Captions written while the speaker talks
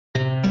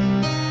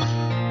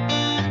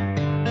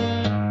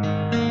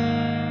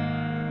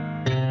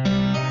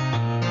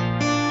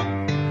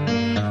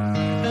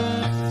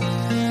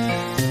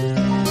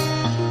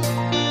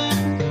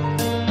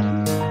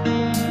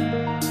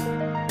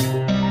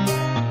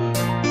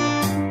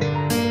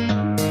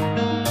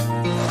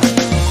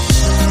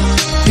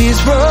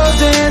These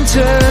roads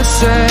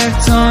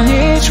intersect, on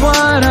each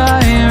one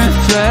I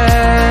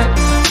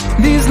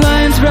reflect. These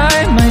lines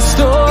write my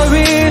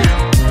story.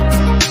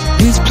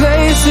 These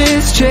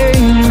places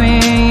change me,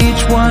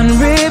 each one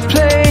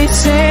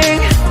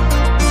replacing,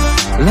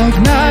 like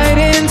night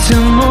into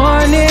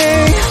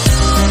morning.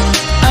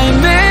 I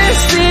miss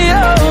the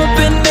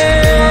open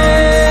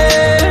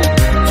air,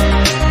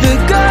 the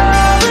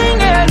going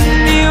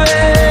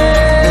anywhere,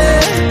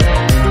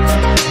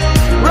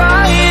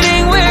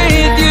 riding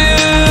with you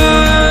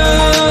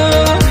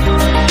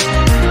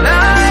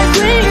like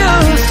we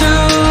used to.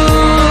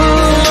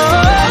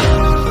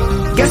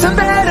 Guess I'm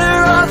better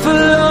off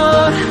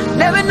alone,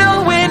 never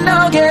know when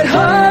I'll get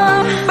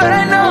home, but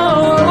I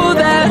know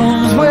that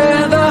home's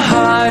where the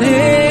heart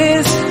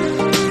is.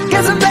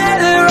 Guess I'm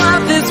better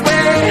off this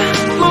way,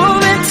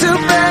 moving to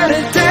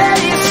better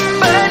days,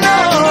 but I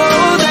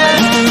know that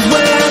home's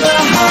where the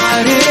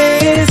heart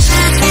is.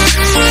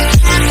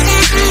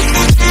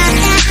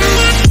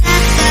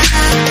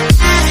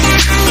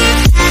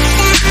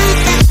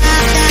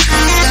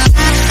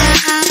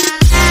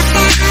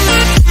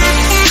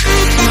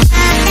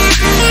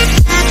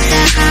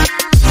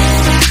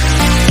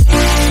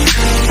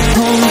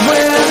 Home's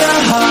where the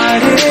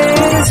heart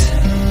is.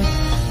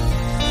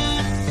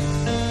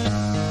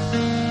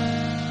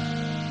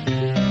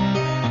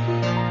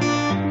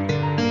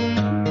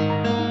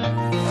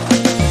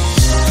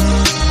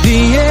 The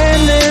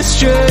endless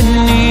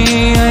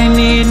journey, I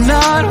need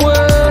not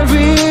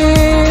worry.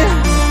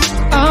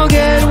 I'll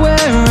get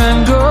where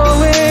I'm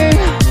going.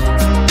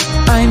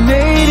 I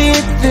made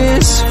it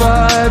this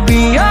far,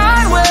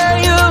 beyond where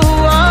you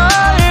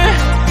are,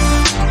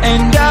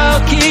 and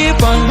I'll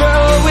keep on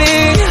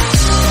growing.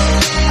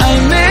 I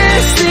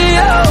miss the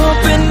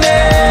open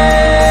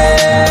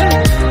air,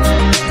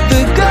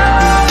 the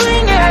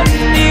going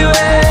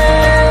anywhere,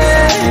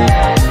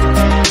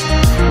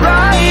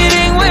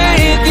 riding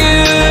with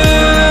you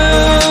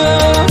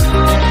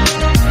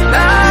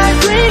like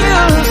we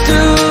used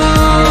to.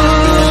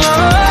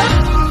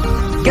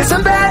 Guess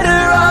I'm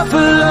better off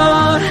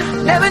alone,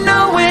 never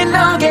know when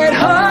I'll get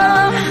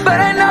home, but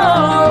I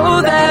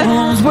know that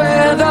home's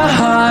where the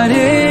heart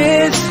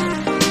is.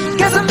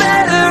 Guess I'm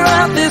better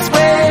off this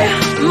way,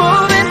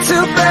 moving to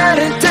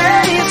better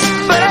days,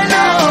 but I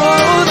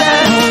know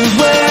that home's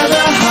where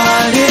the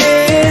heart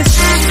is.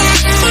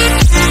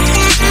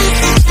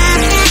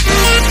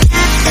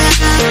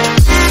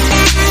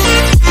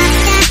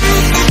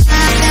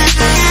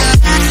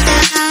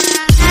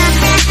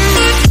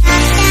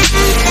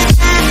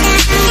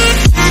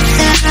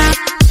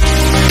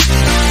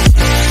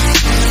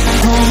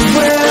 Home's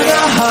where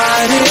the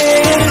heart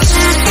is.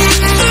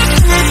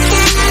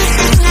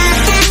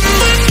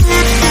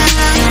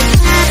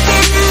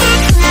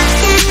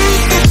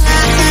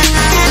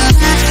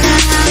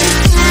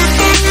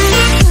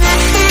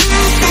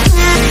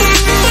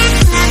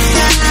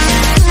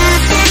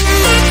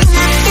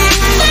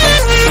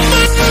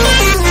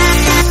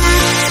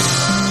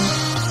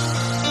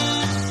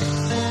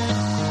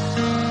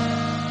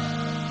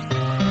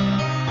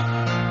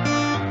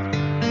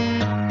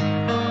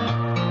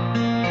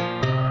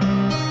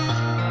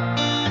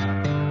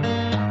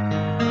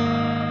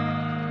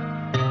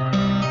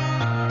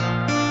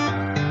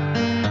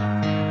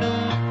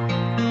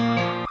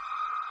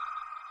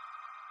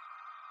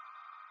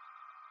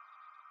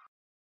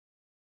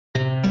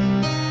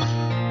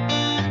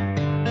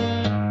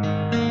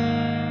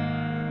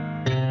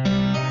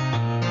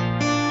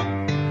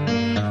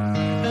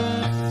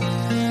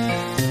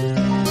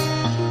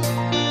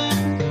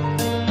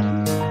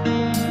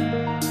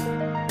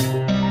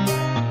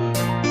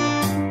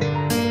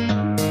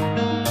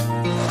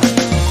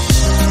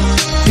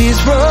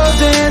 These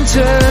roads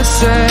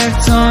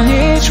intersect, on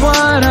each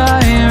one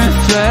I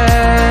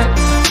reflect.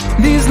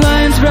 These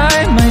lines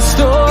write my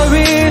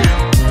story.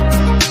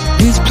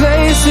 These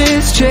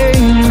places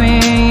change me,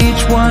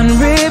 each one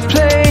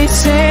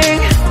replacing,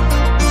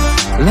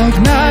 like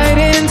night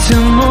into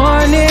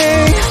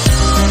morning.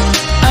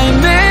 I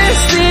miss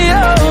the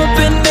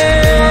open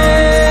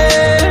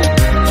air,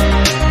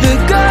 the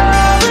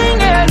going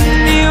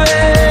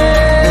anywhere,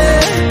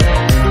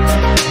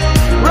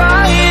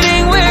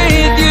 riding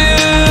with you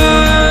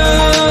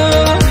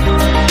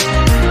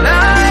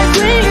like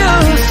we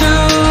used to.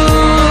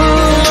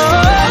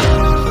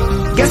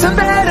 Guess I'm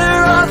better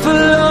off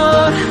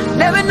alone,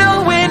 never know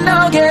when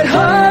I'll get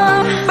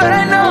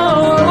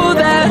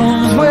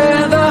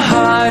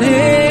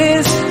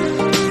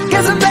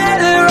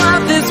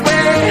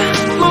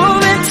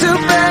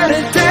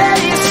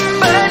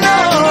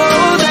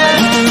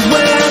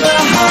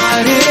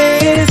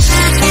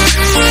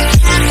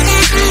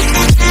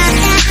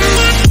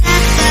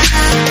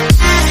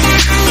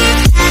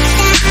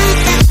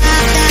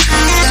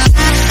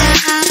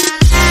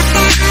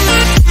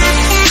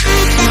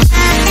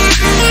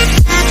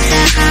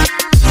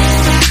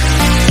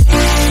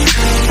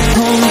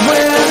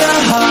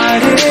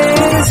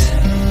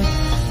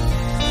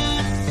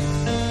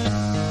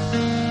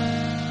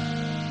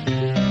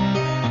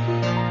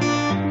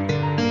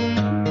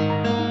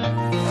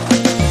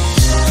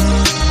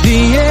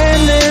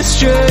this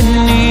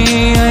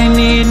journey, I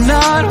need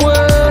not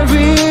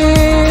worry.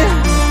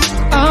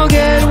 I'll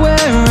get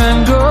where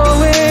I'm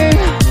going.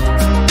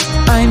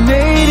 I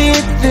made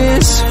it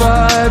this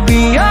far,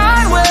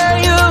 beyond where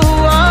you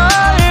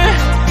are,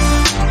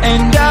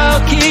 and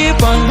I'll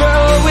keep on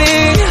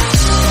growing.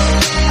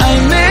 I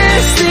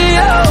miss the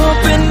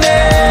open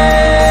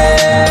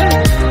air,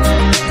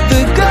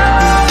 the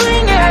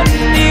going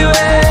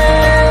anywhere,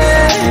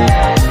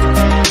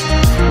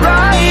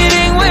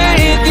 riding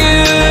with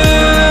you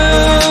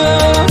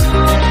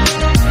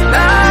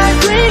like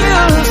we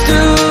used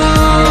to.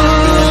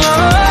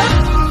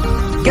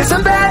 Guess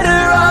I'm better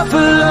off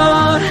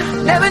alone,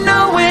 never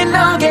know when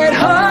I'll get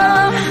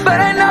home, but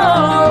I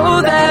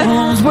know that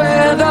home's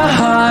where the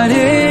heart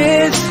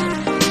is.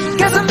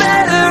 Guess I'm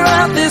better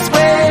off this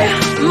way,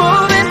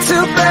 moving to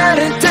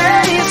better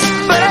days,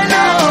 but I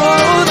know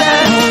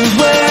that home's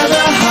where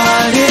the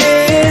heart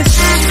is.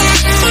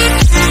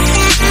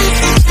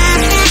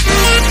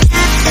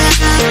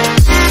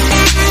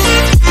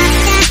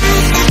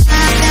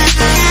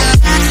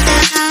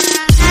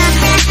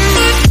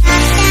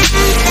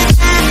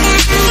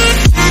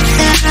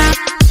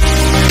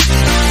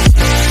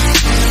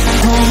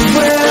 Home's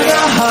where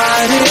the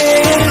heart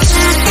is.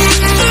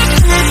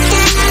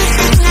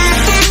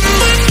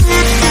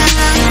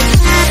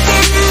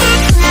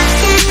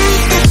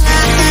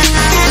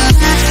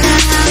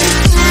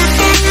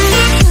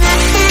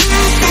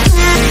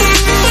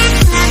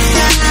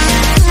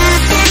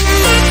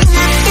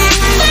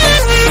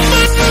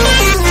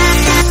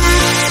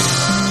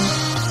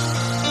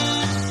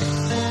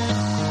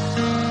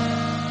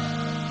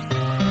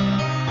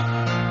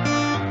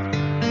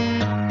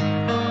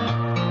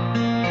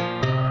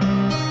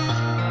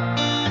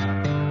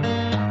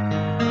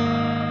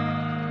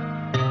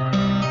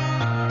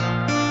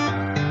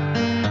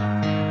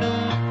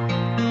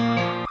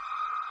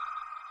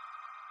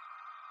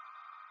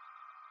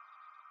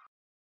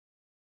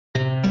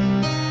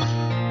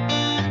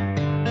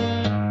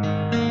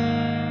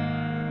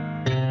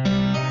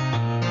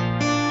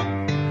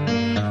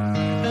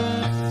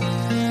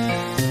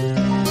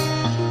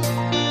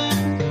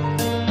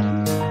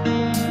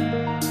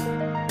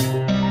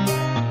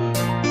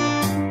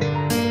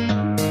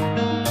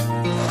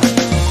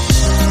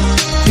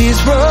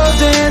 These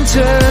roads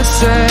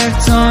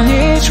intersect, on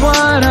each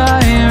one I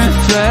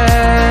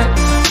reflect.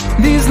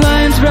 These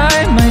lines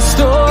write my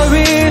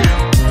story.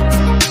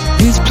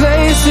 These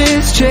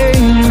places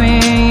change me,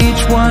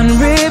 each one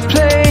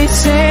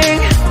replacing,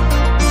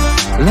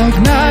 like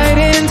night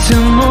into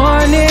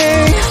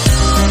morning.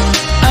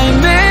 I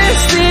miss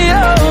the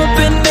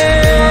open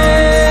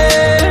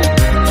air,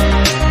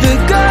 the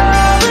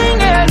going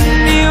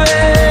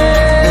anywhere,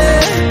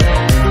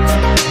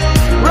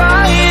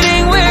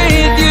 riding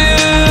with you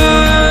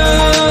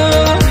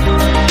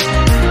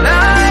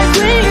like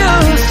we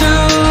used to.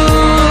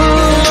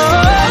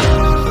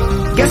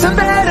 Guess I'm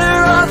better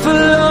off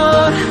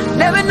alone,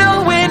 never know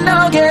when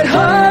I'll get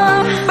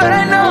home, but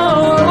I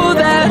know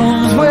that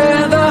home's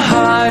where the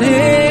heart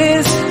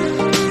is.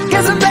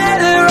 Guess I'm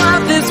better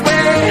off this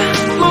way,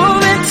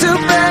 moving to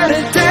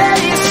better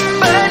days,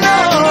 but I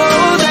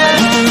know that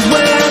home's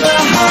where the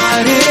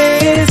heart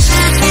is.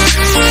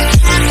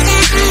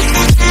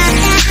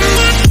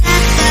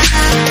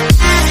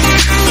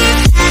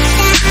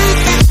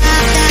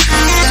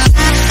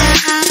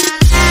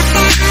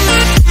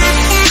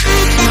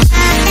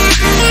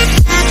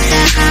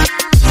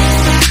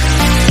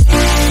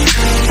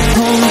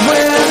 Home's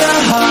where the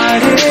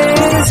heart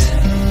is.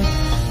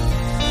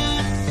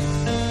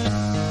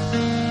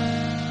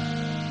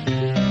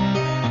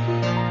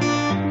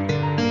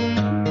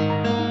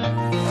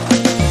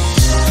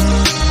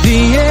 The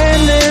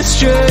endless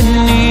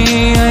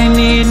journey, I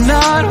need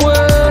not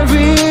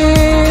worry.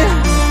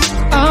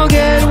 I'll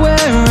get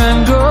where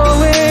I'm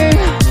going.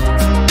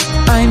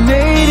 I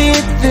made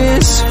it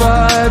this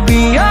far,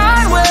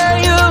 beyond where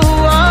you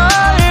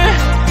are,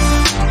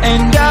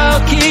 and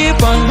I'll keep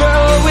on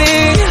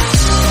growing.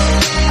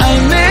 I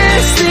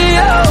miss the